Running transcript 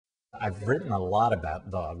I've written a lot about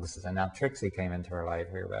dogs, and now Trixie came into our life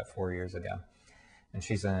here about 4 years ago. And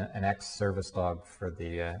she's an ex-service dog for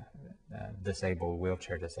the disabled,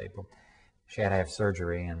 wheelchair disabled. She had to have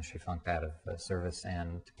surgery, and she flunked out of service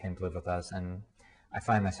and came to live with us. And I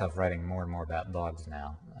find myself writing more and more about dogs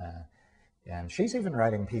now. And she's even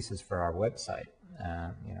writing pieces for our website.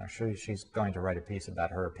 You know, she's going to write a piece about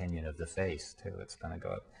her opinion of the face, too. It's going to go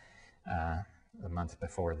up a month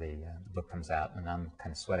before the book comes out, and I'm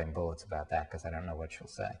kind of sweating bullets about that because I don't know what she'll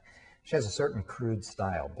say. She has a certain crude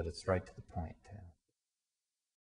style, but it's right to the point, too.